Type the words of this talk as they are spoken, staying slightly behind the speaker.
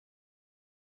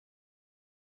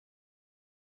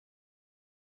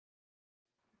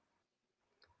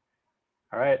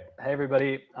All right. Hey,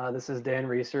 everybody. This is Dan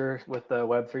Reeser with the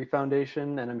Web3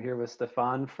 Foundation, and I'm here with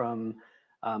Stefaan from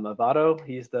AVADO.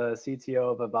 He's the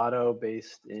CTO of AVADO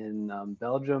based in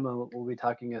Belgium, and we'll be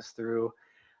talking us through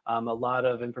a lot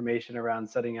of information around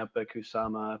setting up a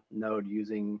Kusama node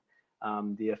using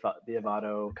the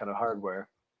AVADO kind of hardware.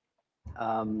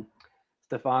 Um,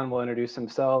 Stefaan will introduce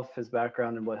himself, his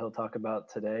background, and what he'll talk about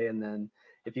today. And then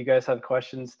if you guys have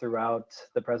questions throughout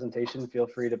the presentation, feel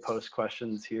free to post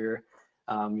questions here.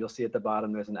 You'll see at the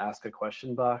bottom, there's an ask a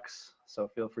question box. So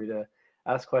feel free to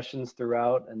ask questions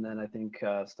throughout. And then I think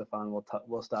Stefaan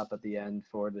will stop at the end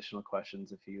for additional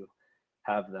questions if you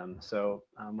have them. So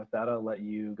with that, I'll let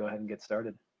you go ahead and get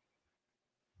started.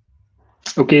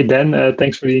 Okay, Dan,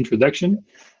 thanks for the introduction.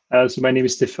 So my name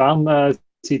is Stefaan,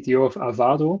 CTO of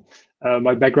AVADO.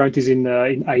 My background is in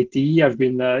IT. I've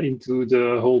been into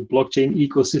the whole blockchain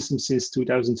ecosystem since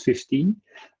 2015.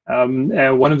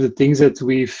 And one of the things that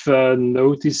we've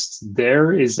noticed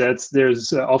there is that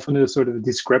there's often a sort of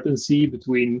discrepancy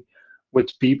between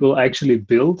what people actually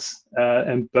build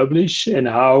and publish and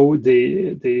how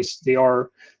they are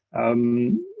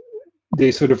they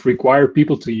sort of require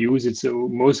people to use it. So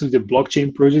most of the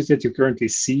blockchain projects that you currently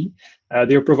see,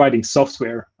 they're providing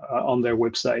software on their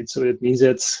website. So it means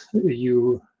that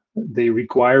they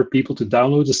require people to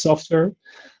download the software,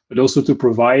 but also to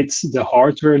provide the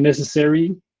hardware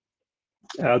necessary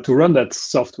to run that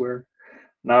software.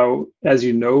 Now, as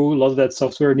you know, a lot of that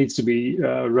software needs to be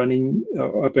running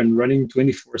up and running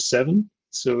 24/7.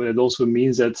 So it also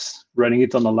means that running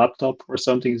it on a laptop or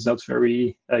something is not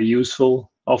very useful.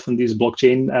 Often these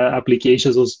blockchain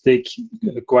applications also take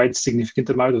quite significant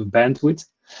amount of bandwidth.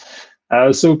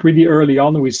 So pretty early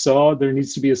on, we saw there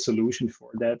needs to be a solution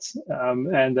for that.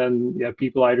 And then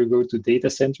people either go to data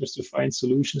centers to find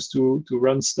solutions to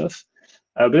run stuff.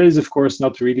 But it is, of course,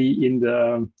 not really in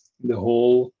the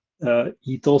whole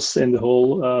ethos and the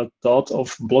whole thought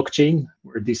of blockchain,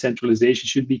 where decentralization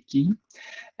should be key.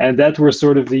 And that were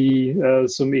sort of the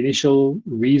some initial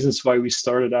reasons why we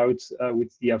started out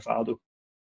with the AVADO.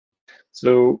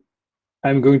 So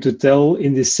I'm going to tell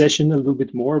in this session a little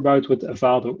bit more about what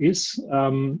AVADO is.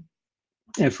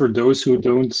 And for those who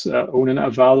don't own an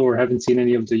AVADO or haven't seen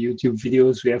any of the YouTube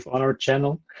videos we have on our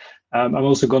channel, I'm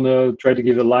also going to try to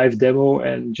give a live demo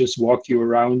and just walk you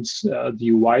around the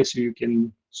UI so you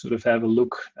can sort of have a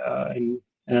look and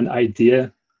an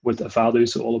idea what AVADO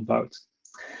is all about.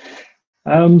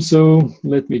 So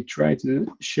let me try to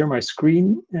share my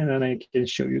screen and then I can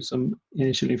show you some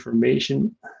initial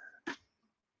information.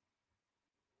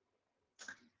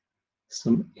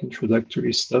 Some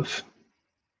introductory stuff.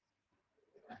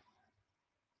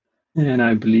 And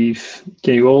I believe,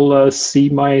 can you all see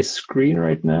my screen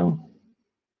right now?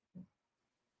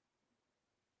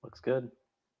 Looks good.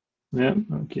 Yeah,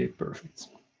 okay, perfect.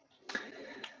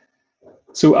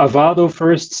 So AVADO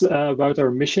first, about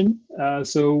our mission.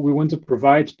 So we want to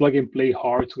provide plug-and-play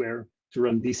hardware to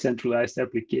run decentralized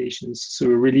applications. So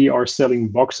we really are selling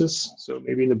boxes. So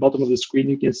maybe in the bottom of the screen,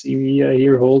 you can see me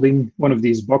here holding one of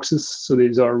these boxes. So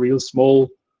these are real small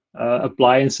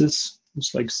appliances,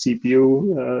 just like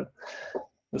CPU,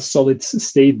 a solid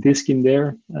state disk in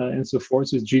there, and so forth.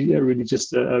 So it's really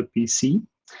just a PC.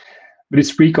 But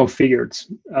it's pre-configured.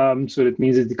 So that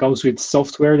means that it comes with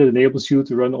software that enables you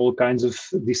to run all kinds of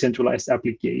decentralized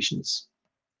applications.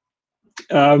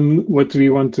 What we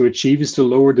want to achieve is to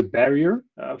lower the barrier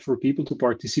for people to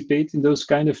participate in those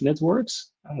kind of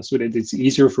networks so that it's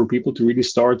easier for people to really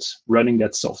start running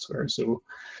that software. So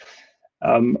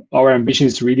our ambition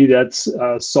is really that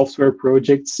software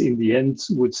projects in the end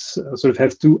would sort of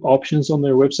have two options on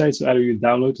their website. So either you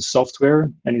download the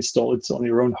software and install it on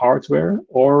your own hardware,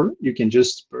 or you can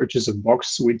just purchase a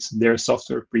box with their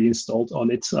software pre-installed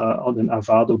on it on an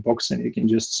AVADO box, and you can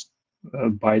just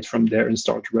buy it from there and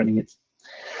start running it.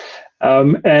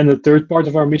 And the third part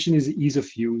of our mission is ease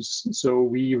of use. So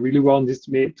we really want this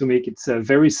to make it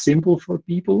very simple for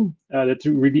people, that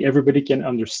really everybody can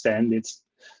understand it.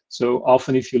 So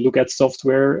often if you look at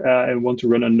software and want to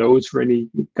run a node for any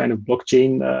kind of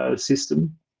blockchain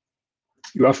system,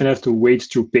 you often have to wade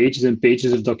through pages and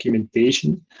pages of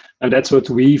documentation. And that's what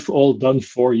we've all done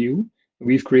for you.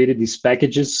 We've created these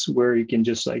packages where you can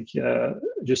just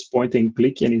just point and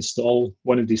click and install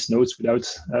one of these nodes without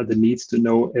the need to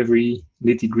know every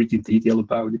nitty-gritty detail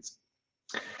about it.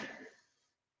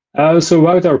 So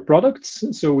about our products,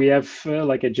 so we have,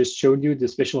 like I just showed you, the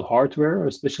special hardware or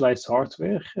specialized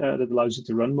hardware that allows you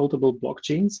to run multiple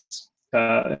blockchains,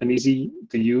 an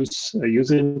easy-to-use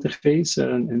user interface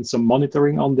and some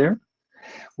monitoring on there.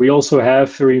 We also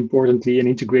have, very importantly, an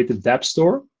integrated dApp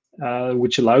store,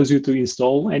 which allows you to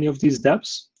install any of these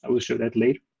dApps. I will show that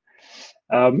later.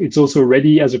 It's also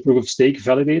ready as a proof of stake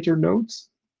validator node.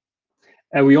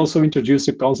 And we also introduced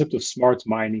the concept of smart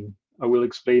mining. I will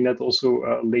explain that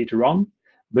also later on,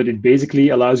 but it basically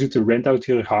allows you to rent out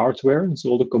your hardware. So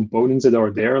all the components that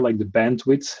are there, like the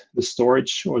bandwidth, the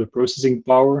storage, or the processing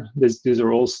power, these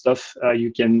are all stuff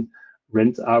you can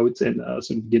rent out and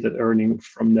sort of get an earning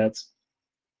from that.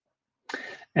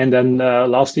 And then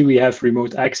lastly, we have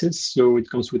remote access. So it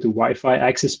comes with a Wi-Fi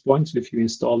access point. So if you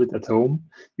install it at home,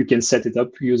 you can set it up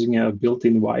using a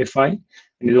built-in Wi-Fi.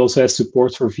 And it also has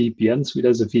support for VPN. So it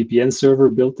has a VPN server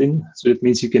built in. So it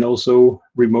means you can also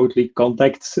remotely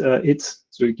contact it.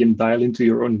 So you can dial into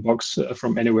your own box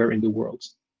from anywhere in the world.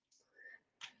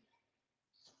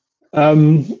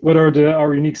 What are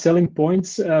our unique selling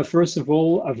points? First of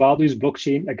all, AVADO is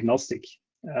blockchain agnostic.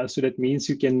 So that means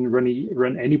you can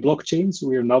run any blockchain. So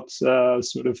we are not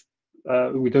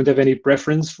we don't have any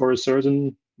preference for a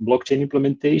certain blockchain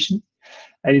implementation.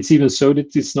 And it's even so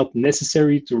that it's not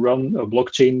necessary to run a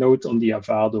blockchain node on the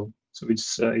AVADO. So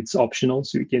it's optional.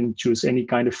 So you can choose any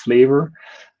kind of flavor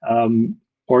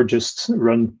or just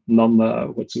run none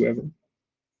whatsoever.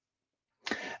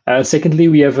 Secondly,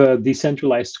 we have a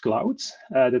decentralized cloud.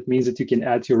 That means that you can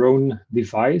add your own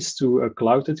device to a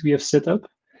cloud that we have set up,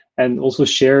 and also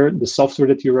share the software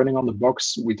that you're running on the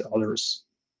box with others.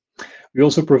 We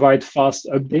also provide fast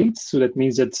updates. So that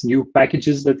means that new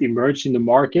packages that emerge in the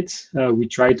market, we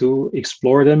try to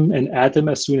explore them and add them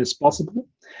as soon as possible.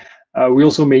 We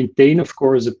also maintain, of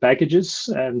course, the packages,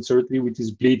 and certainly with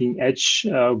these bleeding edge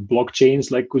blockchains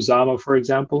like Kusama, for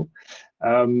example,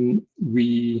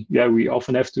 we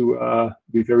often have to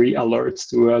be very alert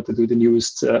to do the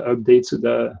newest updates. So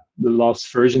the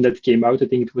last version that came out, I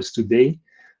think it was today,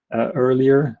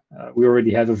 earlier, we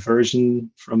already have a version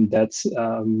from that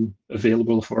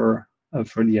available for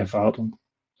the AVADO.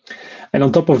 And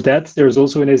on top of that, there's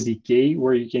also an SDK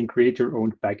where you can create your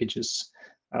own packages.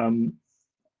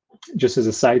 Just as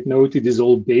a side note, it is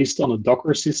all based on a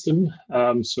Docker system.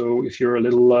 So if you're a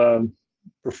little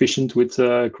proficient with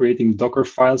creating Docker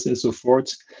files and so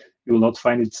forth, you will not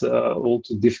find it all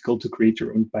too difficult to create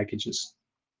your own packages.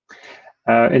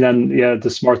 And then, the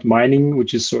smart mining,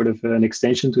 which is sort of an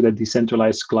extension to that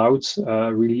decentralized cloud,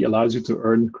 really allows you to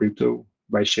earn crypto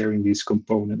by sharing these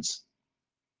components.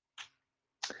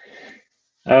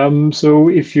 So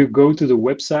if you go to the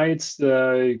website,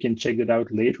 you can check that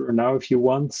out later or now if you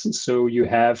want. So you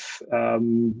have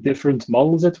different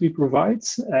models that we provide,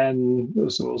 and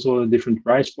also a different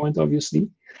price point, obviously.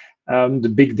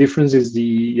 The big difference is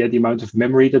the amount of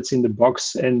memory that's in the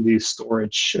box and the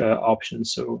storage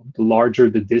options. So the larger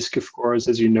the disk, of course,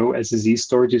 as you know, SSD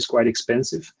storage is quite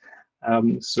expensive.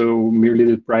 So merely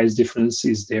the price difference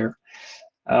is there.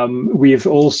 We have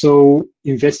also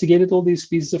investigated all these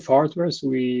pieces of hardware. So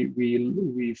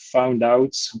we found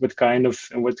out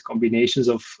what combinations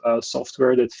of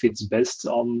software that fits best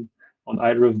on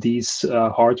either of these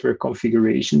hardware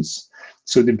configurations.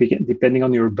 So depending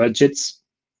on your budgets,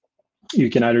 you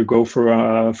can either go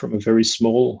from a very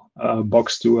small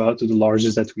box to the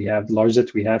largest that we have. The largest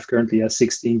that we have currently has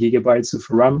 16 gigabytes of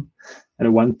RAM and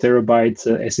a 1 terabyte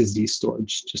SSD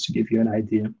storage, just to give you an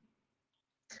idea.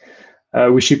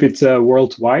 We ship it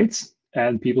worldwide,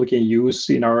 and people can use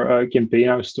can pay in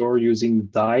our store using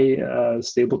DAI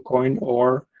stablecoin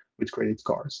or with credit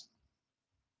cards.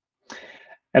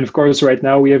 And of course, right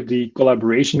now we have the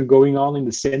collaboration going on in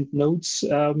the CentNodes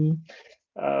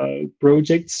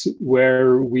projects,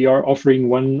 where we are offering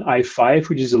one i5,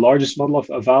 which is the largest model of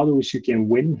AVADO, which you can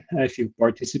win if you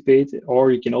participate,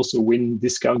 or you can also win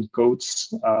discount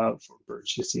codes for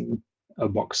purchasing a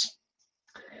box.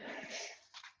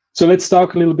 So let's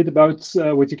talk a little bit about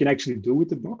what you can actually do with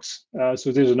the box.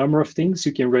 So there's a number of things.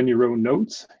 You can run your own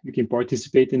nodes. You can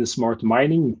participate in the smart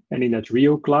mining and in that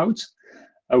RYO Cloud.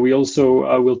 We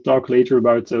also will talk later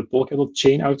about Polkadot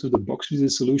chain out of the box with the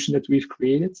solution that we've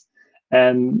created.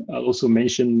 And I'll also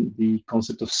mention the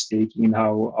concept of staking and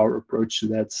how our approach to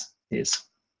that is.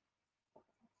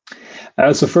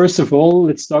 So first of all,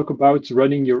 let's talk about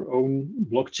running your own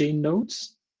blockchain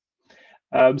nodes.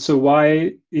 So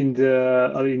why in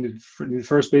the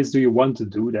first place do you want to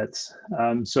do that?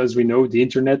 So as we know, the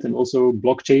internet and also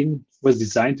blockchain was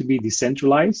designed to be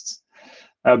decentralized.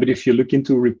 But if you look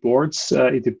into reports,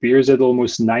 it appears that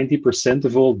almost 90%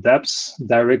 of all dApps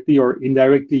directly or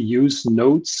indirectly use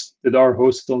nodes that are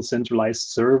hosted on centralized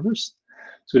servers.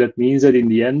 So that means that in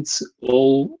the end,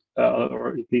 all,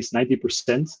 or at least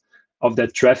 90% of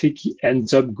that traffic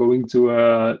ends up going to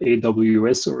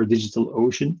AWS or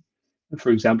DigitalOcean.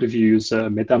 For example, if you use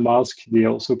MetaMask, they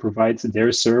also provide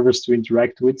their servers to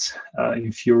interact with.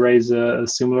 Infura is a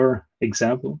similar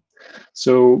example.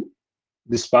 So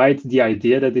despite the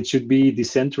idea that it should be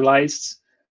decentralized,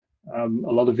 a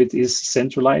lot of it is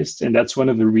centralized, and that's one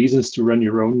of the reasons to run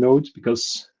your own node,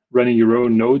 because running your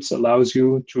own nodes allows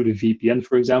you, through the VPN,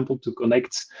 for example, to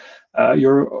connect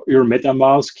your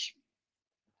MetaMask,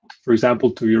 for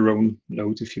example, to your own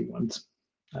node if you want.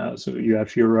 So you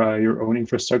have your own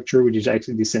infrastructure, which is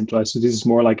actually decentralized. So this is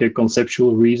more like a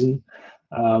conceptual reason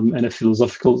and a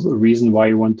philosophical reason why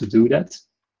you want to do that.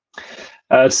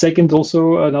 Second,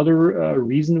 also another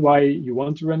reason why you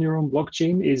want to run your own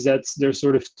blockchain is that there's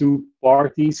sort of two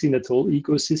parties in that whole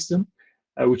ecosystem,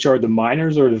 which are the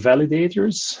miners or the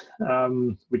validators,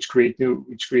 which create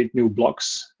new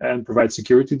blocks and provide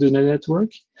security to the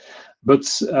network. But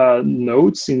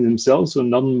nodes in themselves, so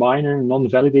non-miner,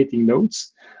 non-validating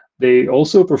nodes, they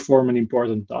also perform an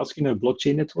important task in a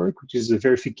blockchain network, which is the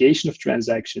verification of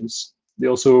transactions. They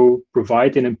also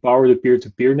provide and empower the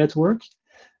peer-to-peer network,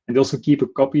 and they also keep a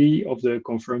copy of the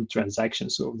confirmed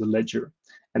transactions, so of the ledger.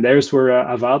 And there's where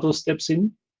AVADO steps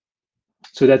in.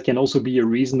 So that can also be a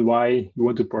reason why you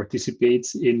want to participate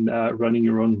in running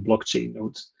your own blockchain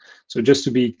node. So just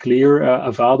to be clear,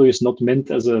 AVADO is not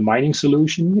meant as a mining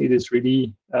solution. It is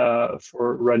really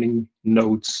for running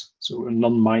nodes, so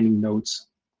non-mining nodes.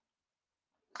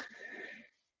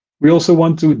 We also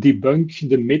want to debunk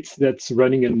the myth that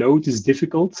running a node is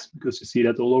difficult, because you see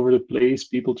that all over the place,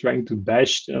 people trying to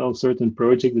bash on certain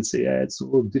projects that say, yeah, it's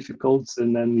all difficult,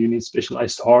 and then you need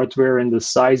specialized hardware, and the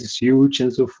size is huge,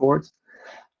 and so forth.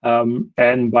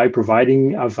 And by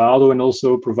providing AVADO and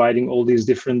also providing all these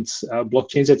different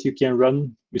blockchains that you can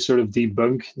run, we sort of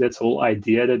debunk that whole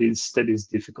idea that is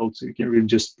difficult. So you can really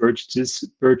just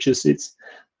purchase it,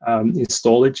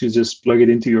 install it. You just plug it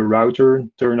into your router,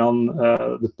 turn on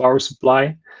the power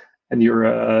supply, and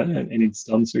and it's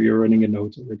done. So you're running a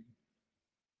node already.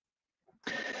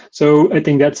 So I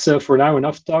think that's for now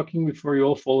enough talking before you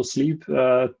all fall asleep.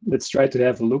 Let's try to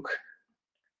have a look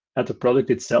at the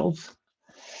product itself.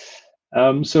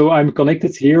 So I'm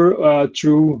connected here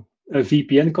through a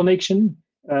VPN connection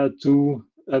to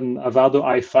an AVADO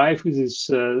i5, which is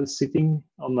sitting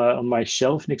on my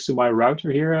shelf next to my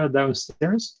router here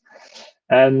downstairs.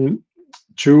 And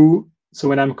so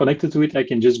when I'm connected to it, I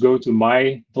can just go to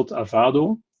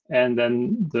my.avado, and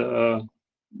then the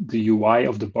UI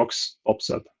of the box pops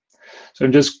up. So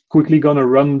I'm just quickly going to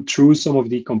run through some of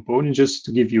the components just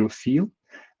to give you a feel.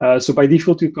 So by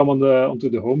default, you come onto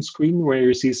the home screen where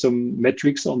you see some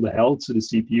metrics on the health, so the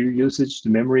CPU usage, the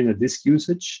memory, and the disk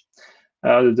usage.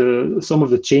 Some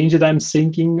of the change that I'm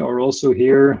syncing are also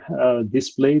here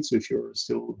displayed. So if you're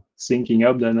still syncing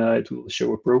up, then it will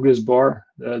show a progress bar.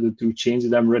 The two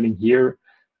changes that I'm running here,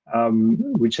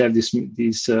 which have this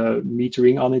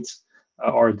metering on it,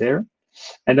 are there.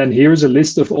 And then here's a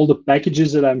list of all the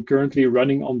packages that I'm currently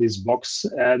running on this box.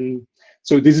 And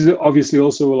so this is obviously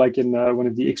also like in one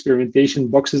of the experimentation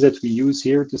boxes that we use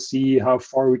here to see how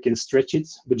far we can stretch it.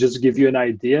 But just to give you an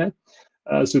idea,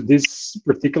 so this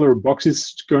particular box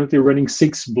is currently running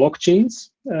 6 blockchains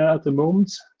at the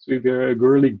moment. So we have a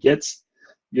Gurley Get,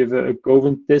 we have a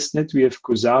Coven Testnet, we have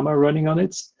Kusama running on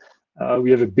it.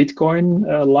 We have a Bitcoin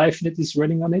LiveNet is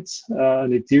running on it,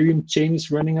 an Ethereum chain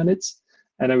is running on it.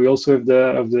 And then we also have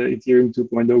the Ethereum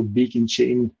 2.0 Beacon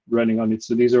chain running on it.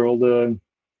 So these are all the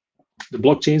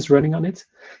blockchains running on it.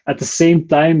 At the same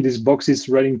time, this box is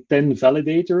running 10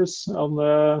 validators on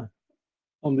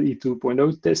the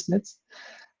E2.0 testnet.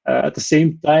 At the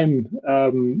same time,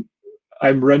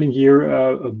 I'm running here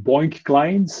a Boink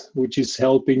client, which is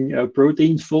helping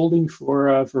protein folding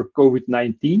for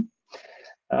COVID-19.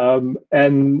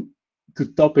 And to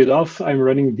top it off, I'm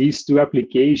running these two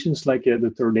applications, like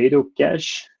the Tornado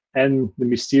Cache and the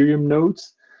Mysterium node,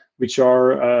 which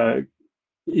are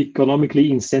economically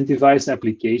incentivized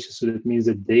applications. So that means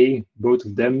that both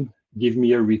of them give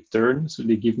me a return. So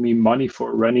they give me money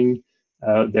for running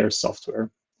their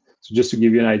software. So just to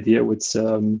give you an idea,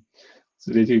 so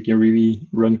that you can really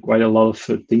run quite a lot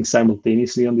of things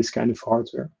simultaneously on this kind of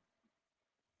hardware.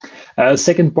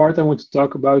 Second part I want to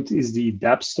talk about is the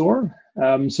dApp store.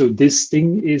 So this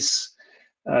thing is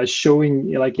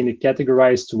showing, like in a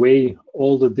categorized way,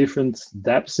 all the different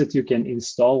dApps that you can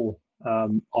install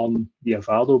on the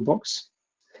AVADO box.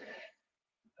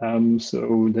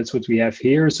 So that's what we have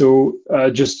here. So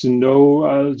just to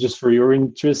know, just for your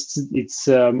interest, it's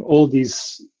all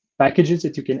these packages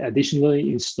that you can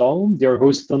additionally install. They are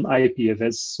hosted on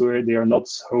IPFS, so they are not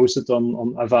hosted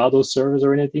on AVADO servers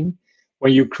or anything.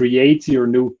 When you create your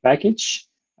new package,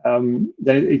 then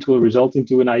it will result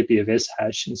into an IPFS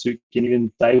hash. And so you can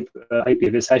even type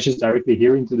IPFS hashes directly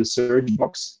here into the search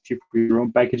box. If you create your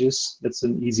own packages, that's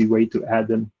an easy way to add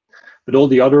them. But all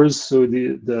the others, so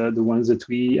the ones that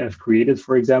we have created,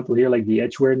 for example, here, like the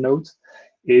Edgeware node,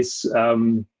 is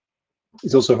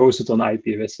also hosted on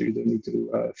IPFS, so you don't need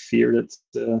to fear that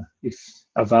if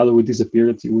AVADO would disappear,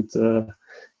 that you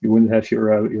wouldn't have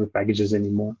your packages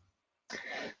anymore.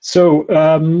 So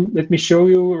let me show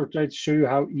you, or try to show you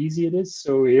how easy it is.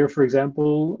 So here, for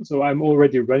example, so I'm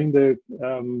already running the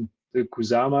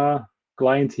Kusama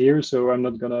client here, so I'm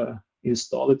not gonna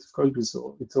install it, of course, because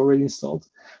it's already installed.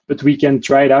 But we can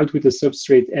try it out with the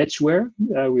Substrate Edgeware.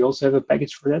 We also have a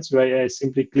package for that. So I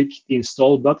simply click the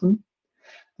install button.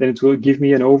 Then it will give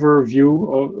me an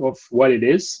overview of what it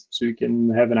is, so you can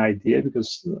have an idea,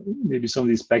 because maybe some of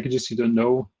these packages you don't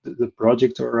know the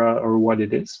project or what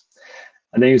it is.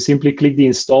 And then you simply click the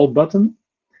install button,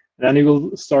 and then you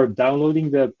will start downloading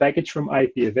the package from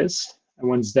IPFS. And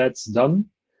once that's done,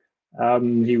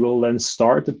 he will then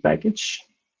start the package.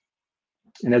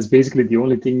 And that's basically the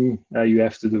only thing you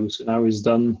have to do. So now it's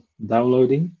done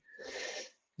downloading.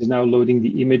 It's now loading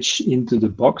the image into the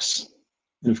box.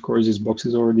 And of course, this box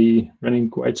is already running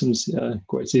quite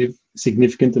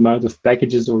significant amount of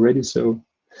packages already. So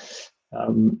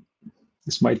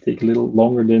this might take a little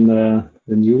longer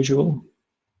than usual.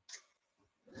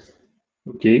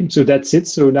 Okay, so that's it.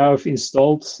 So now I've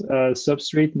installed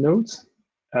Substrate node.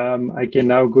 I can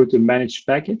now go to Manage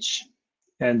Package,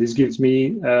 and this gives me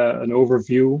an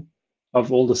overview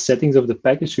of all the settings of the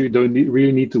package, so you don't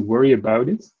really need to worry about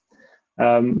it.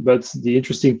 But the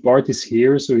interesting part is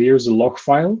here. So here's a log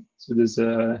file. So there's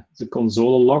a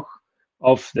console log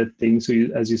of that thing. So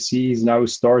as you see, he's now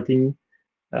starting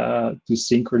to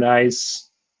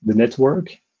synchronize the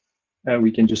network.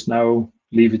 We can just now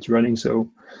leave it running.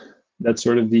 So that's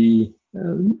sort of the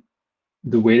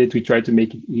way that we try to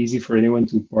make it easy for anyone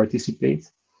to participate.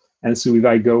 And so if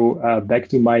I go back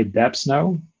to my dApps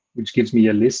now, which gives me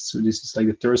a list. So this is like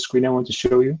the third screen I want to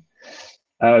show you.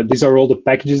 These are all the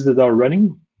packages that are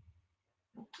running.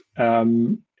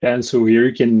 And so here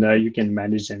you can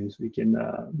manage them. So you can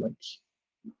like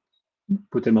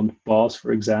put them on pause,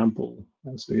 for example.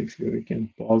 And so if you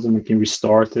can pause them, I can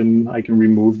restart them. I can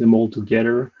remove them all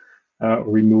together. Or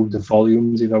remove the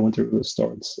volumes if I want to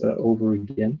start over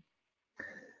again.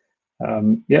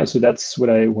 Yeah, so that's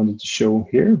what I wanted to show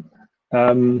here.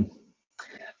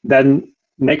 Then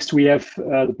next we have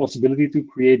the possibility to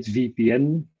create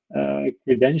VPN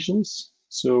credentials.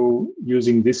 So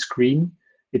using this screen,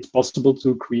 it's possible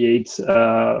to create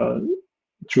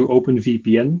through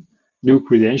OpenVPN new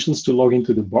credentials to log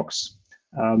into the box.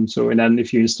 And then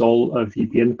if you install a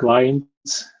VPN client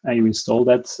and you install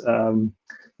that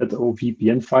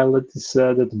VPN file that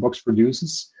the box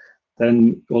produces,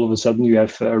 then all of a sudden you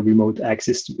have remote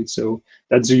access to it. So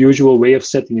that's the usual way of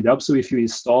setting it up. So if you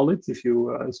install it, if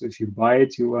you buy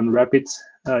it, you unwrap it,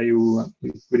 you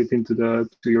put it into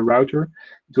your router,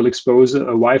 it will expose a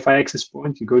Wi-Fi access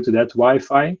point. You go to that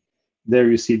Wi-Fi, there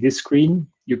you see this screen.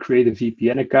 You create a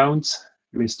VPN account.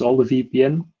 You install the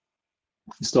VPN,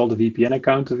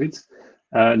 account of it.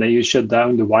 Then you shut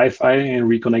down the Wi-Fi and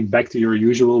reconnect back to your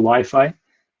usual Wi-Fi.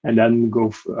 And then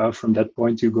go from that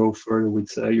point, you go further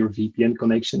with your VPN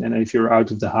connection. And if you're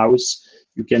out of the house,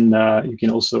 you can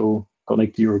also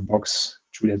connect to your box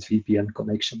through that VPN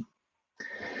connection.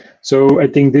 So I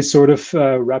think this sort of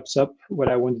wraps up what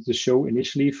I wanted to show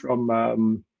initially from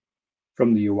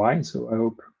the UI. So I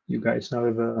hope you guys now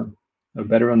have a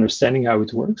better understanding how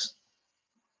it works.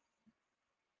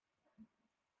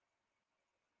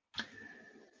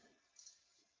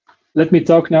 Let me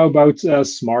talk now about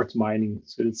smart mining.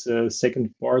 So it's a second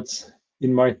part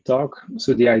in my talk.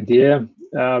 So the idea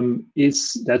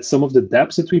is that some of the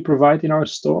dApps that we provide in our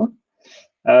store,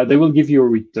 they will give you a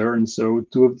return. So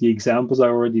two of the examples I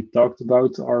already talked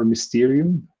about are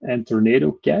Mysterium and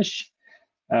Tornado Cache.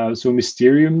 So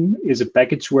Mysterium is a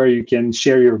package where you can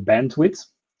share your bandwidth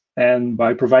and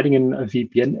by providing a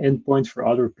VPN endpoint for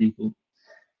other people.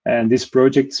 And this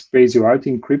project pays you out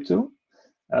in crypto.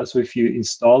 So if you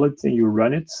install it and you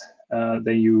run it,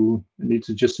 then you need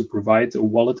to provide a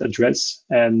wallet address.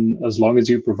 And as long as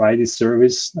you provide this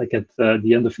service, like at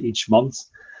the end of each month,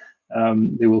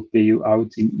 they will pay you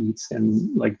out in ETH.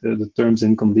 And like the terms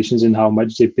and conditions and how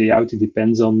much they pay out, it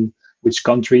depends on which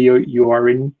country you are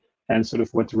in and sort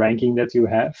of what ranking that you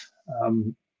have.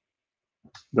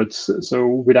 But so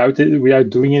without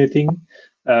doing anything,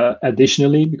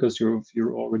 additionally, because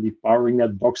you're already powering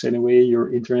that box anyway,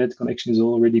 your internet connection is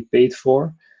already paid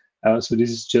for. So this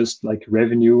is just like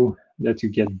revenue that you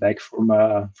get back from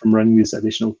running these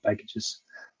additional packages.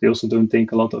 They also don't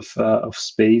take a lot of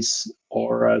space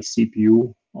or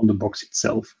CPU on the box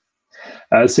itself.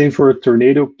 Same for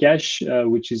Tornado Cache,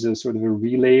 which is a sort of a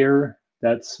relayer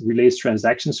that relays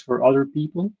transactions for other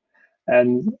people.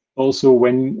 And also,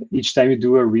 when each time you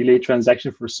do a relay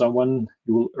transaction for someone,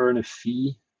 you will earn a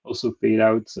fee, also paid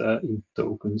out in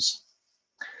tokens.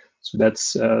 So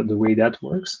that's the way that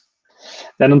works.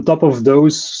 Then on top of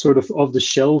those sort of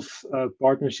off-the-shelf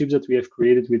partnerships that we have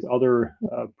created with other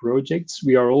projects,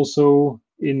 we are also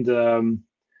in the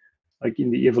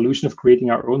in the evolution of creating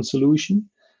our own solution,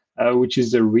 which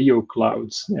is the RYO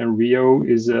Cloud. And RYO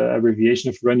is an abbreviation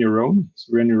of Run Your Own,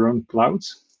 so Run Your Own Cloud.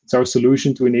 It's our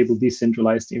solution to enable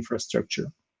decentralized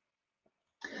infrastructure.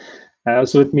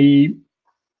 So let me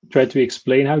try to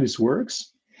explain how this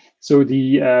works. So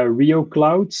the RYO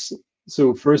Clouds,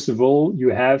 so first of all, you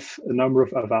have a number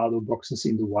of AVADO boxes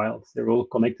in the wild. They're all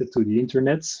connected to the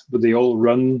internet, but they all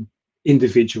run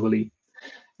individually.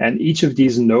 And each of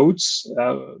these nodes,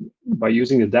 by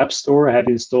using the dApp store, have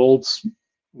installed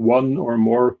one or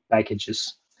more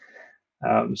packages.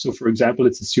 So for example,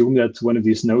 let's assume that one of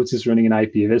these nodes is running an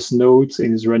IPFS node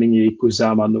and is running a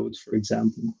Kusama node, for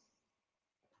example.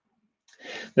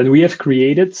 Then we have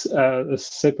created a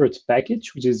separate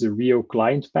package, which is the RYO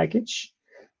client package.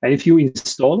 And if you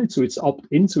install it, so it's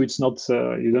opt-in, so it's not,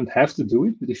 you don't have to do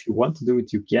it, but if you want to do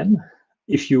it, you can.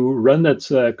 If you run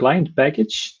that client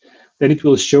package, then it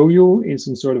will show you in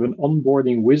some sort of an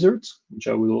onboarding wizard, which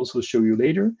I will also show you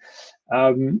later,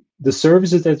 the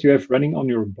services that you have running on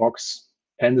your box.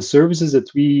 And the services that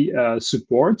we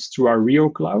support through our RYO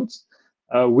Cloud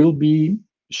will be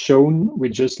shown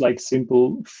with just like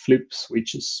simple flip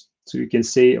switches. So you can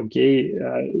say, okay,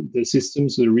 the system,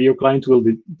 so the RYO client will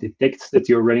detect that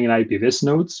you're running an IPFS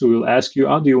node. So we'll ask you,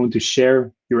 how do you want to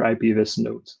share your IPFS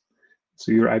node?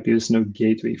 So your IPFS node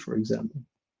gateway, for example.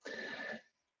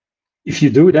 If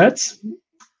you do that,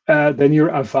 then your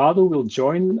AVADO will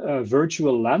join a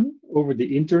virtual LAN over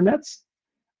the internet.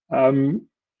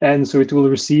 And so it will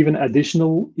receive an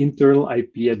additional internal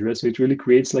IP address. So it really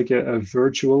creates like a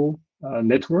virtual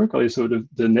network. So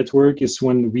the network is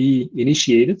when we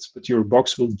initiate it, but your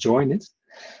box will join it.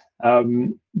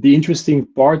 The interesting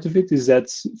part of it is that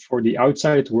for the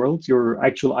outside world, your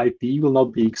actual IP will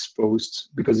not be exposed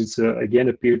because it's, again,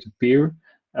 a peer-to-peer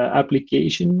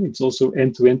application. It's also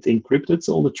end-to-end encrypted,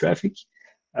 all the traffic.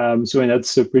 And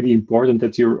that's pretty important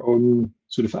that your own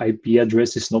sort of IP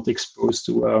address is not exposed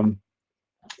to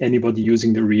anybody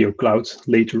using the RYO Cloud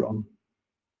later on.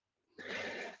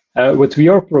 What we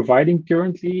are providing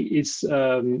currently is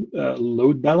a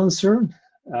load balancer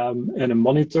and a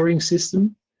monitoring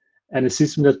system, and a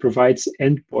system that provides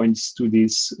endpoints to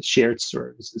these shared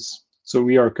services. So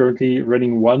we are currently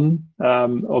running one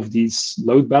of these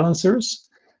load balancers,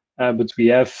 but we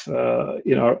have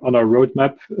on our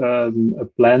roadmap a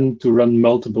plan to run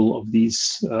multiple of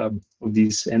these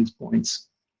endpoints.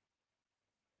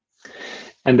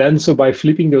 And then, so by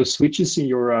flipping those switches in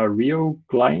your RYO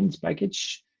client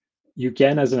package, you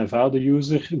can, as an AVADO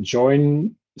user,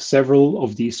 join several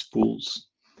of these pools.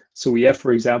 So we have,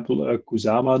 for example, a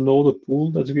Kusama node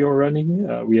pool that we are running.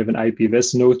 We have an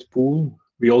IPFS node pool.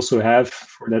 We also have,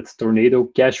 for that Tornado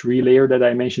cache relayer that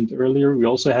I mentioned earlier, we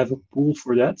also have a pool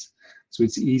for that. So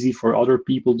it's easy for other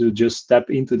people to just tap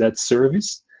into that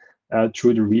service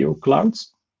through the RYO Cloud.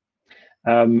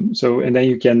 And then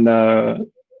you can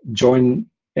join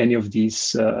any of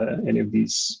these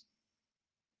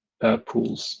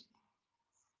pools.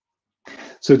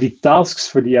 So the tasks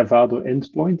for the AVADO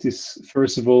endpoint is,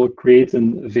 first of all, create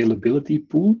an availability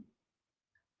pool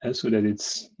so that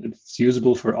it's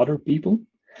usable for other people.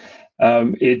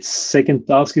 Its second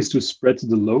task is to spread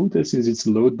the load, since it's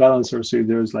a load balancer. So if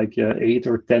there's like 8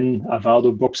 or 10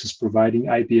 AVADO boxes providing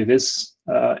IPFS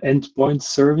endpoint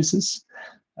services,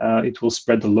 it will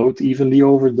spread the load evenly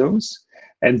over those.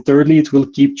 And thirdly, it will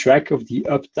keep track of the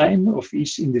uptime of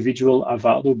each individual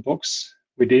AVADO box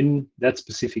within that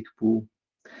specific pool.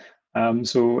 And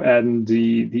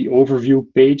the overview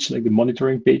page, like the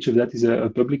monitoring page of that, is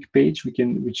a public page which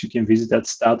you can visit at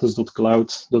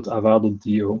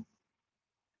status.cloud.avado.do.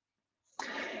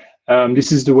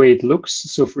 This is the way it looks.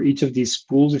 So for each of these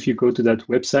pools, if you go to that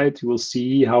website, you will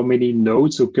see how many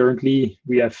nodes. So currently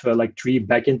we have like 3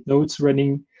 backend nodes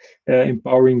running,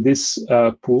 empowering this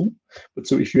pool. But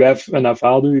so if you have an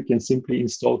AVADO, you can simply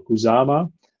install Kusama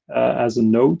as a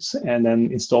node and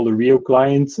then install the RYO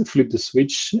client, flip the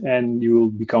switch, and you will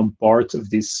become part of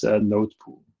this node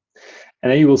pool.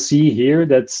 And then you will see here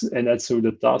that's so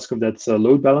the task of that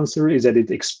load balancer is that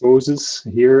it exposes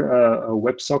here a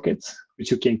WebSocket which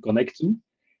you can connect to.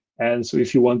 And so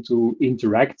if you want to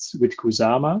interact with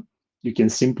Kusama, you can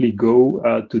simply go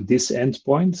to this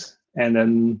endpoint, and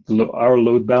then our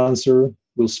load balancer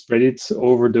will spread it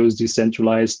over those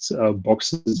decentralized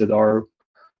boxes that are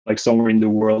like somewhere in the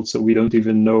world, so we don't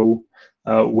even know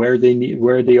where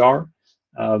they are,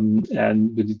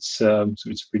 but so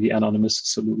it's a pretty anonymous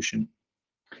solution.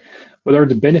 What are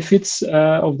the benefits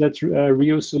of that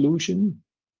RYO solution?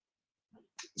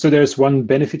 So there's one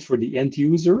benefit for the end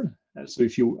user. So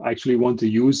if you actually want to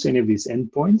use any of these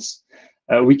endpoints,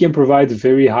 we can provide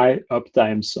very high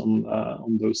uptimes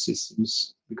on those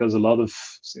systems, because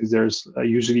since there's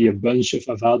usually a bunch of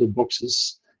Avado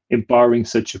boxes empowering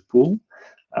such a pool.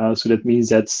 So that means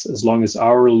that as long as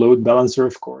our load balancer,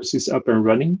 of course, is up and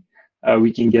running,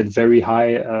 we can get very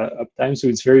high uptime. So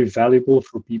it's very valuable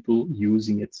for people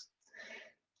using it.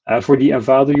 For the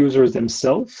Avado users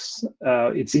themselves,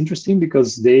 it's interesting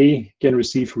because they can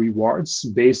receive rewards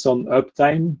based on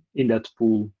uptime in that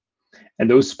pool. And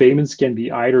those payments can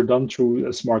be either done through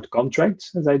a smart contract,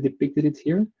 as I depicted it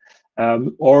here,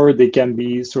 or they can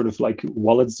be sort of like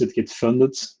wallets that get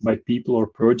funded by people or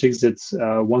projects that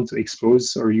want to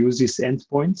expose or use these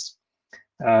endpoints.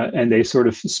 And they sort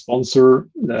of sponsor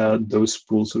those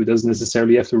pools. So it doesn't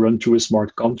necessarily have to run through a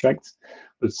smart contract,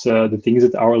 but the things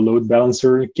that our load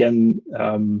balancer can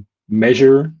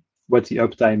measure what the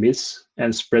uptime is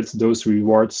and spread those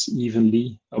rewards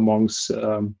evenly amongst,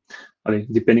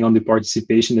 depending on the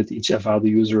participation that each Avado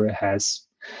user has.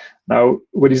 Now,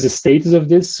 what is the status of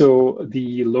this? So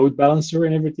the load balancer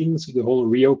and everything, so the whole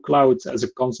RYO Cloud as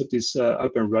a concept is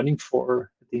up and running for,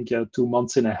 I think, 2.5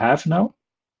 months now.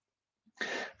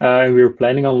 And we're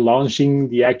planning on launching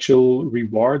the actual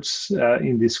rewards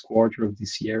in this quarter of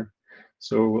this year.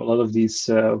 So a lot of these,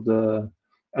 the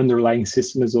underlying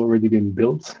system has already been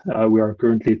built. We are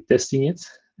currently testing it,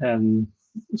 and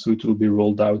so it will be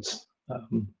rolled out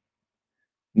in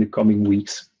the coming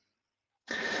weeks.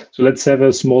 So let's have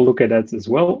a small look at that as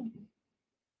well.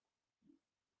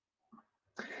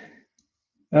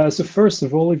 So first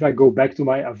of all, if I go back to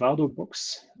my Avado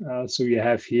box, so you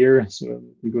have here, so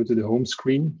we go to the home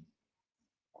screen.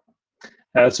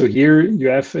 So here you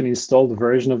have an installed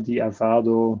version of the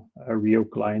Avado RYO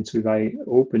client. So if I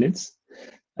open it,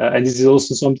 and this is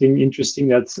also something interesting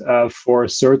that for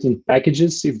certain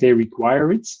packages, if they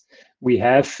require it, we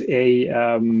have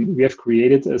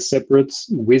created a separate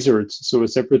wizard, so a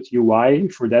separate UI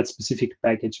for that specific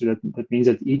package. So that means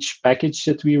that each package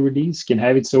that we release can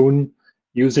have its own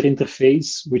user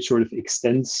interface, which sort of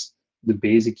extends the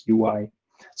basic UI.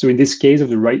 So in this case of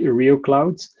the RYO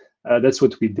Cloud, that's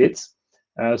what we did.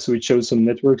 So it shows some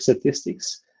network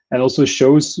statistics and also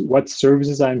shows what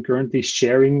services I'm currently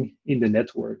sharing in the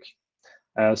network.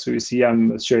 So you see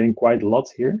I'm sharing quite a lot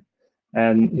here.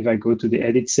 And if I go to the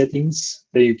edit settings,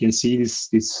 there you can see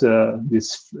these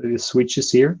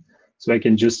switches here. So I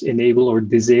can just enable or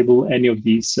disable any of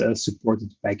these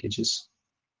supported packages.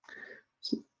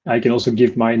 So I can also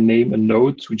give my name a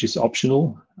node, which is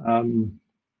optional, and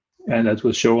that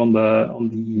will show on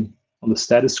the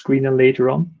status screen and later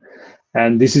on.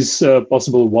 And this is a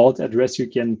possible wallet address you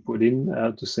can put in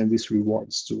to send these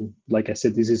rewards to. Like I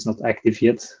said, this is not active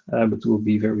yet, but will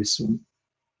be very soon.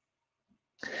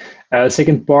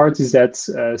 Second part is that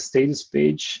status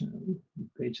page. The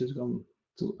page has gone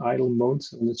to idle mode,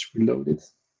 so let's reload it.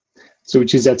 So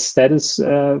which is that status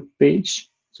page.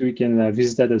 So you can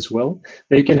visit that as well.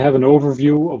 There you can have an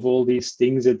overview of all these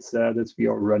things that we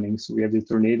are running. So we have the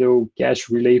Tornado Cache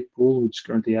Relay pool, which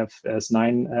currently has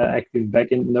 9 active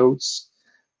backend nodes.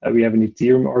 We have an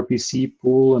Ethereum RPC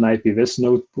pool, an IPFS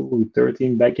node pool with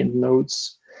 13 backend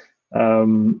nodes,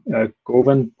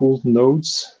 Kovan pooled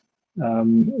nodes,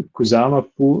 Kusama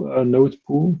pool, node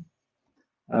pool,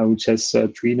 which has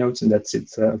 3 nodes, and that's it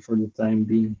for the time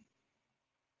being.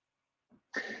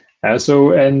 And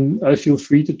feel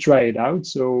free to try it out.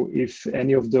 So if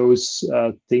any of those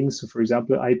things, so for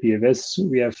example, IPFS,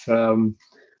 we have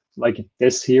like a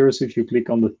test here. So if you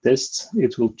click on the test,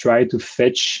 it will try to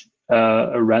fetch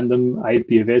a random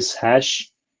IPFS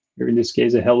hash, here in this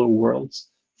case, a hello world,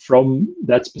 from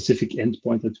that specific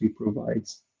endpoint that we provide.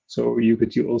 So you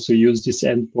could also use this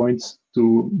endpoint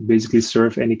to basically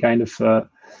serve any kind of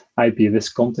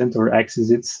IPFS content or access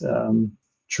it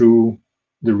through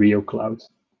the RYO Cloud.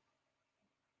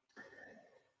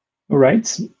 All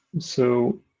right,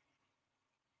 so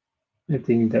I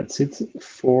think that's it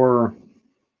for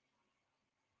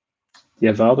the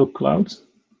Avado Cloud.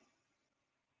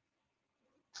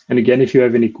 And again, if you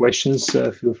have any questions,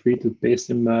 feel free to paste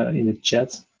them in the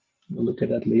chat. We'll look at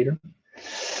that later.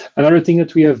 Another thing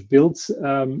that we have built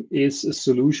is a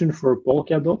solution for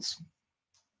Polkadot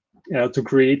to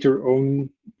create your own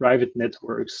private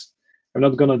networks. I'm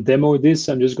not going to demo this.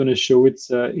 I'm just going to show it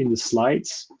in the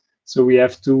slides. So we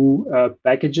have 2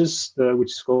 packages,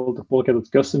 which is called the Polkadot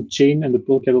Custom Chain and the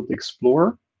Polkadot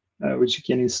Explorer, which you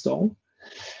can install.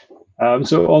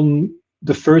 So on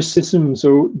the first system,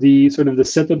 so the sort of the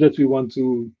setup that we want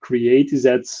to create is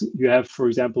that you have, for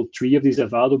example, 3 of these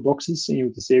Avado boxes, and you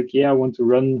want to say, okay, I want to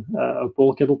run a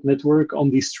Polkadot network on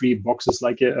these 3 boxes,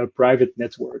 like a private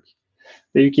network.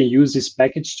 Then you can use this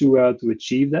package to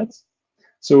achieve that.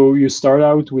 So you start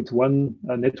out with one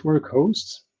network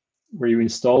host where you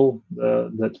install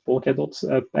that Polkadot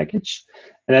package,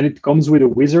 and then it comes with a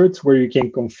wizard where you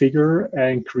can configure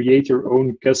and create your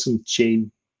own custom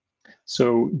chain.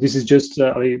 So this is just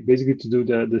basically to do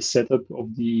the setup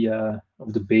of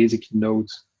the basic node.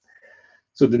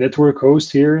 So the network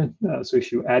host here, so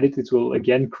if you add it, it will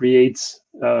again create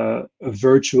a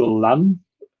virtual LAN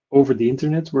over the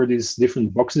internet where these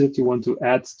different boxes that you want to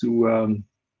add to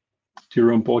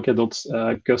your own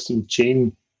Polkadot custom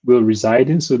chain will reside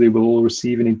in. So they will all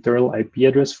receive an internal IP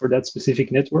address for that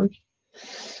specific network.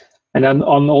 And then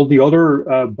on all the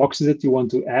other boxes that you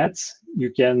want to add, you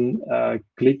can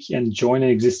click and join an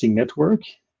existing network.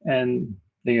 And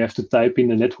then you have to type in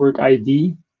the network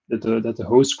ID that the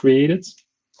host created,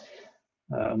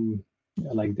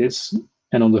 like this.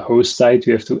 And on the host side,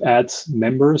 you have to add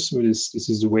members. So this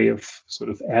is a way of sort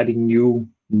of adding new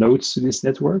nodes to this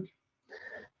network.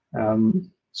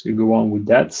 So you go on with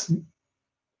that.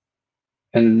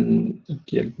 And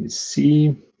okay, let me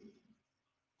see.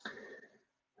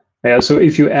 So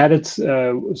if you added,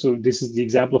 so this is the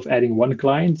example of adding one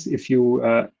client. If you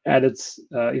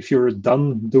if you're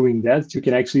done doing that, you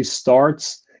can actually start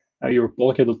your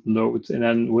Polkadot node. And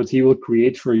then what he will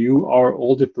create for you are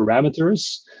all the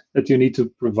parameters that you need to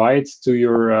provide to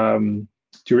your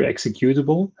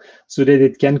executable so that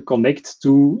it can connect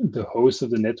to the host of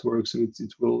the network. So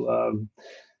it will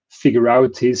figure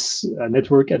out his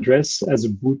network address as a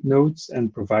boot node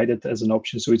and provide it as an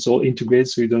option. So it's all integrated,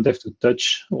 so you don't have to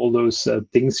touch all those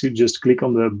things. You just click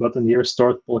on the button here,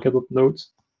 Start Polkadot Node.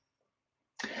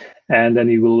 And then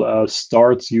you will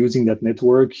start using that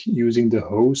network using the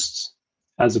host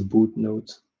as a boot node.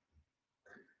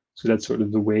 So that's sort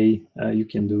of the way you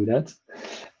can do that.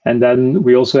 And then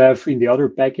we also have in the other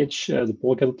package, the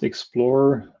Polkadot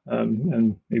Explorer,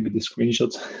 and maybe the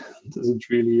screenshot doesn't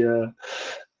really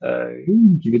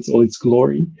give it all its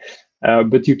glory.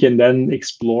 But you can then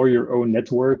explore your own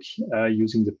network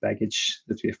using the package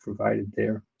that we have provided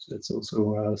there. So that's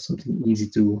also something easy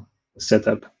to set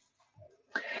up.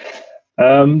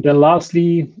 Then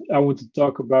lastly, I want to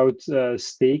talk about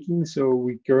staking. So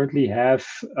we currently have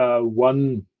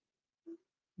one.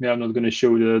 Yeah, I'm not going to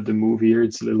show the move here.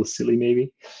 It's a little silly,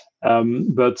 maybe.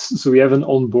 But so we have an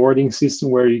onboarding system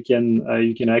where you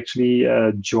can actually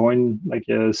join like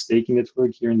a staking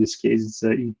network. Here in this case, it's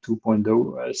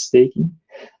E2.0 staking,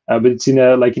 but it's in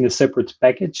a separate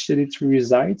package that it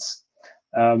resides.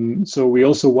 So we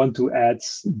also want to add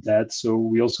that. So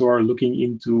we also are looking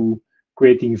into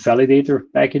creating validator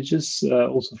packages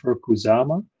also for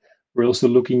Kusama. We're also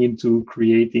looking into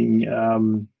creating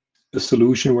a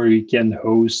solution where you can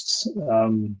host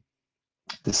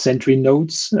the Sentry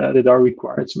nodes that are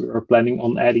required. So we are planning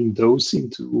on adding those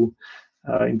into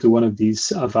one of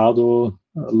these Avado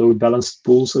load balanced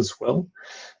pools as well.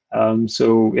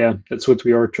 So yeah, that's what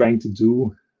we are trying to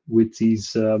do with these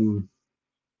so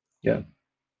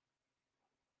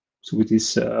with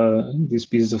these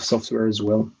pieces of software as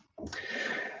well.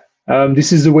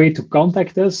 This is the way to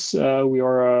contact us. We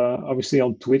are obviously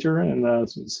on Twitter, and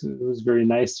so it was very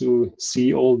nice to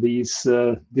see all these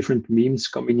different memes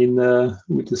coming in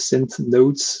with the sent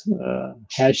nodes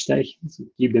hashtag. So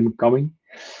keep them coming.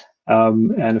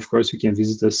 And of course, you can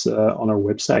visit us on our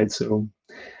website. So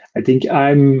I think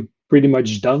I'm pretty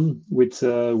much done with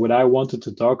what I wanted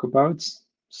to talk about.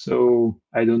 So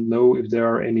I don't know if there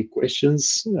are any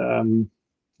questions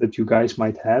that you guys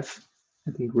might have.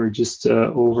 I think we're just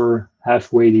over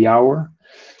halfway the hour.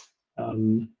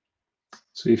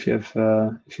 So if you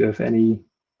have any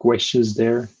questions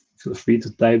there, feel free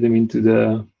to type them into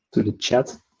the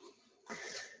chat.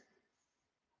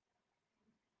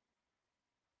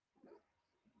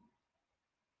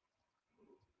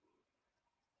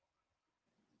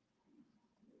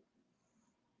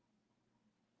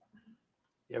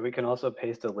 Yeah, we can also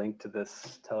paste a link to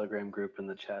this Telegram group in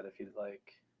the chat if you'd like.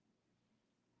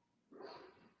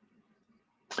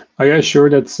 Oh yeah, sure.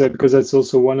 That's because that's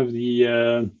also one of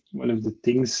the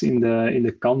things in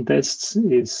the contests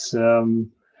is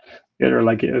there are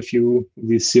like a few of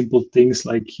these simple things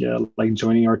like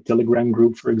joining our Telegram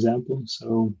group, for example.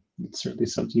 So it's certainly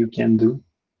something you can do.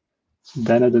 So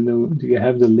Dan, I don't know, do you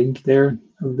have the link there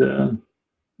of the?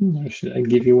 Or should I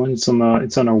give you one? It's on our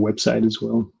website as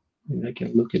well. Maybe I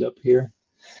can look it up here.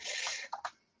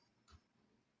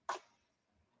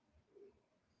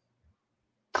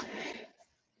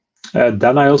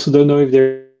 Then I also don't know if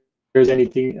there's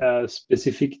anything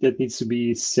specific that needs to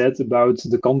be said about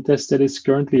the contest that is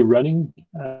currently running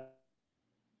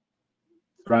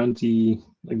around the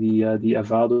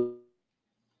Avado,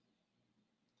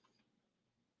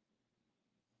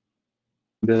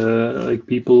 the like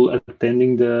people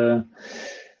attending the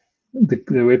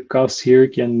webcast here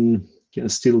can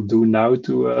still do now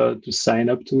to sign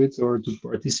up to it or to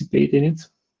participate in it.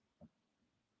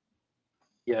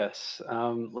 Yes.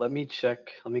 Let me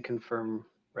check. Let me confirm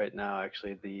right now,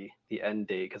 actually, the end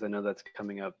date, because I know that's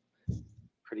coming up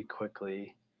pretty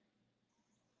quickly.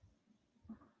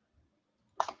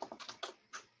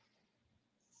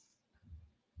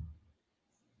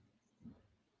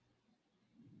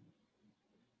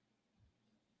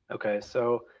 Okay,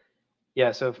 so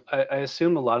yeah, so I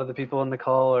assume a lot of the people on the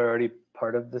call are already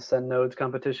part of the Send Nodes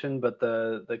competition, but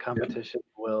the competition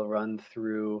will run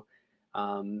through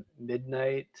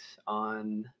midnight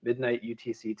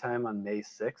UTC time on May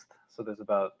 6th. So there's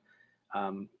about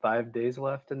 5 days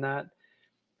left in that.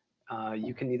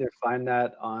 You can either find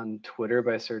that on Twitter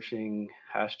by searching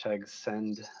hashtag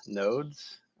send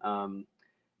nodes. And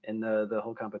the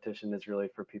whole competition is really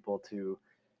for people to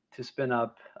spin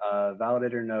up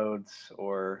validator nodes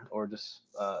or just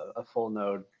a full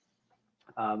node.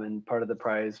 And part of the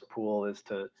prize pool is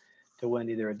to win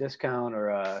either a discount or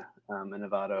an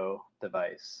Avado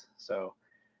device. So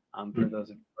for those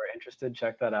who are interested,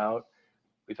 check that out.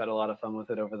 We've had a lot of fun with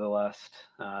it over the last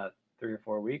 3 or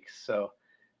 4 weeks. So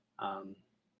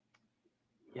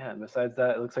yeah, and besides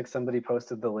that, it looks like somebody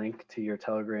posted the link to your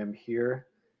Telegram here.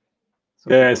 So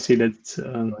yeah, I see that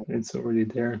it's already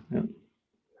there. Yeah.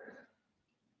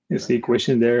 You see a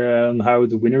question there on how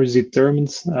the winner is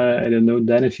determined. I don't know,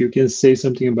 Dan, if you can say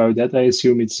something about that. I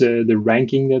assume it's the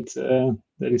ranking that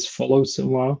is followed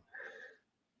somehow.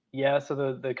 Yeah,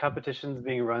 so the competition is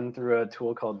being run through a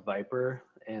tool called Viper,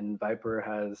 and Viper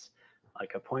has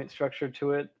like a point structure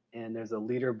to it, and there's a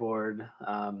leaderboard.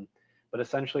 But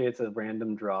essentially, it's a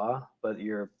random draw. But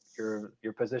your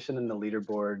position in the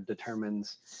leaderboard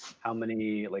determines how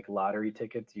many like lottery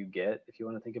tickets you get, if you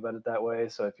want to think about it that way.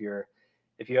 So if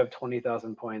you have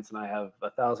 20,000 points and I have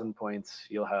 1,000 points,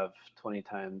 you'll have 20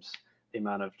 times the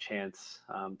amount of chance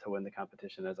to win the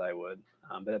competition as I would.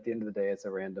 But at the end of the day, it's a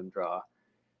random draw.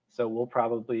 So we'll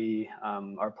probably,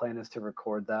 our plan is to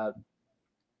record that,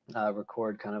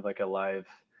 record kind of like a live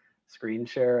screen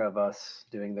share of us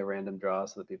doing the random draw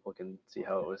so that people can see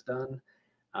how it was done.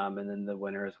 And then the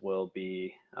winners will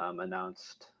be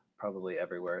announced probably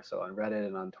everywhere. So on Reddit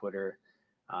and on Twitter,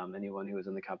 anyone who is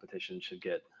in the competition should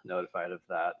get notified of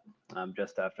that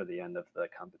just after the end of the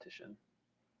competition.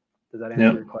 Does that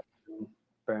answer your question,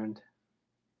 Bernd?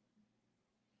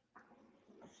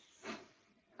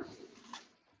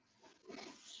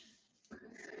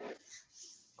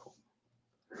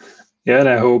 Yeah, and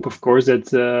I hope, of course,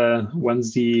 that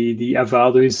once the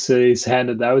Avado is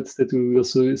handed out, that we will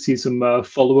also see some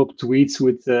follow-up tweets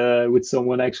with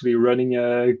someone actually running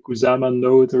a Kusama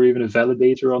node or even a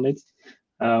validator on it.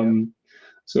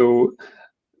 So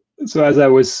as I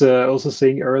was also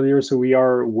saying earlier, so we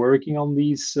are working on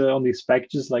these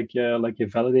packages like a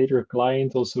validator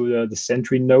client, also the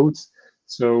Sentry node.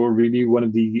 So really, one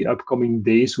of the upcoming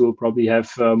days, we'll probably have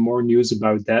more news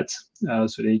about that.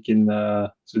 So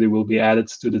they will be added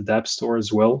to the dApp store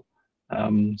as well.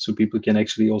 So people can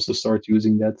actually also start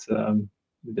using that.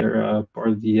 They're part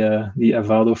of the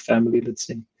Avado family, let's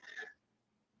say.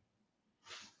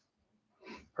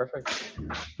 Perfect.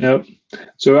 Yeah.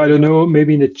 So I don't know,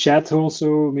 maybe in the chat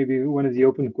also, maybe one of the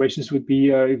open questions would be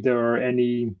if there are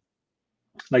any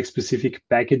like specific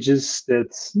packages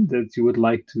that you would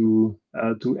like to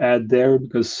add there,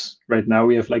 because right now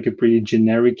we have like a pretty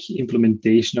generic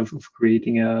implementation of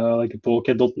creating like a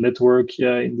Polkadot network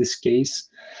in this case.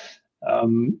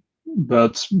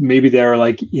 But maybe there are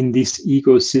like in this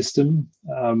ecosystem,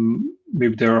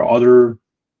 maybe there are other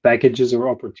packages or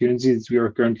opportunities we are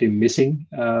currently missing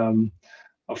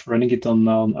of running it on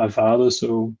Avado.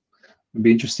 So it'd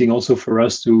be interesting also for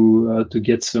us to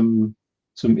get some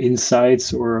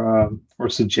insights or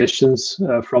suggestions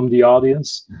from the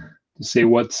audience to say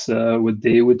what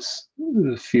they would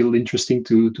feel interesting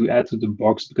to add to the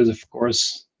box, because of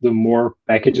course the more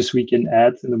packages we can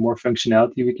add and the more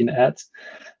functionality we can add,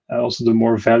 also the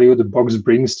more value the box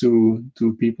brings to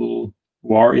people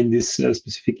who are in this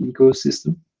specific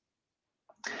ecosystem.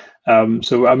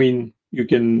 So I mean,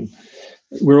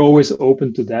 we're always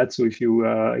open to that. So if you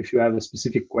have a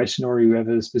specific question or you have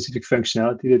a specific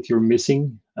functionality that you're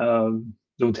missing,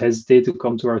 don't hesitate to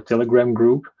come to our Telegram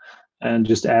group and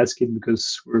just ask it,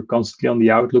 because we're constantly on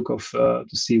the outlook of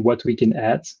to see what we can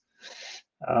add.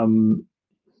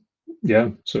 yeah,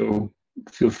 so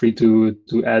feel free to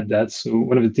add that. So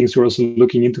one of the things we're also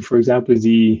looking into, for example, is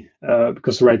the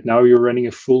because right now you're running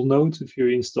a full node. If you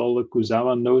install a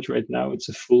Kusama node right now, it's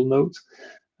a full node.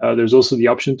 There's also the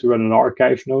option to run an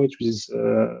archive node, which is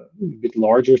a bit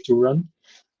larger to run.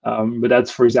 But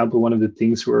that's, for example, one of the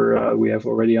things where we have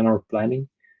already on our planning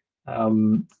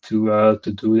to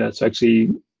do that. So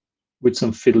actually, with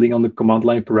some fiddling on the command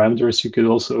line parameters, you could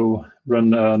also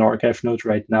run an archive node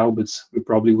right now, but we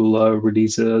probably will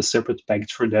release a separate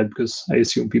package for that because I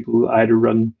assume people will either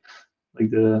run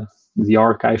like the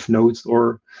archive node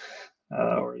or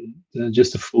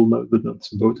just a full node, but not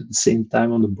both at the same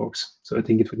time on the box. So I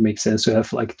think it would make sense to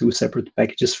have like two separate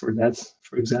packages for that,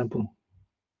 for example.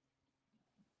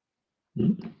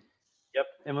 Mm. Yep.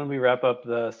 And when we wrap up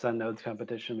the Sun Nodes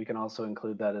competition, we can also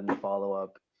include that in the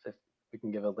follow-up. If we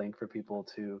can give a link for people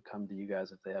to come to you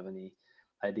guys if they have any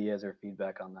ideas or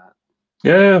feedback on that.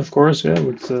 Yeah, of course. Yeah,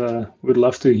 would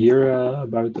love to hear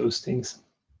about those things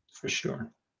for sure.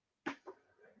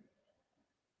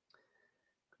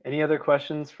 Any other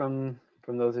questions from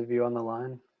those of you on the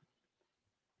line?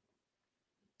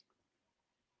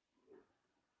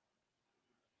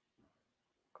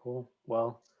 Cool.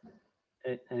 Well,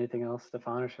 anything else,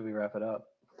 Stefan, or should we wrap it up?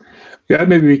 Yeah,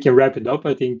 maybe we can wrap it up.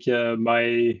 I think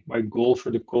my goal for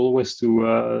the call was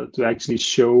to actually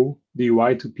show the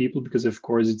UI to people because, of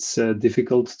course, it's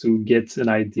difficult to get an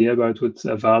idea about what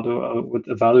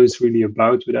Avado is really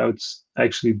about without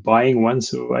actually buying one.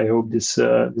 So I hope this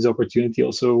opportunity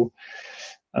also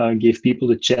gave people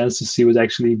the chance to see what's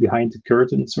actually behind the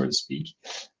curtain, so to speak.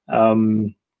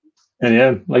 And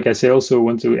yeah, like I say, also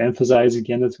want to emphasize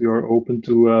again that we are open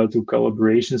to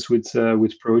collaborations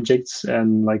with projects,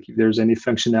 and like if there's any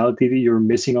functionality that you're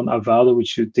missing on Avado,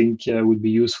 which you think would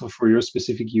be useful for your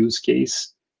specific use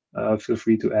case, feel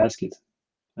free to ask it.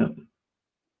 Yeah.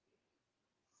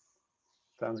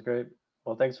 Sounds great.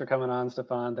 Well, thanks for coming on,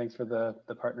 Stefan. Thanks for the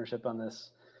partnership on this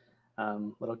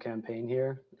little campaign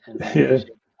here, and we Yeah. appreciate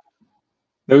it.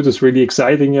 No, it was really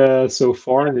exciting so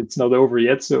far, and it's not over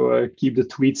yet. So keep the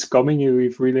tweets coming.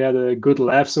 We've really had a good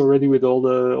laughs already with all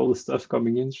the stuff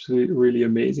coming in. It's really, really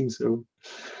amazing. So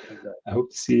Exactly. I hope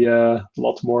to see a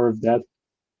lot more of that.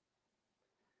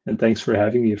 And thanks for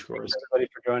having me, of course. Thanks everybody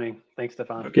for joining. Thanks,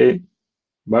 Stefan. Okay,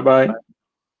 bye-bye.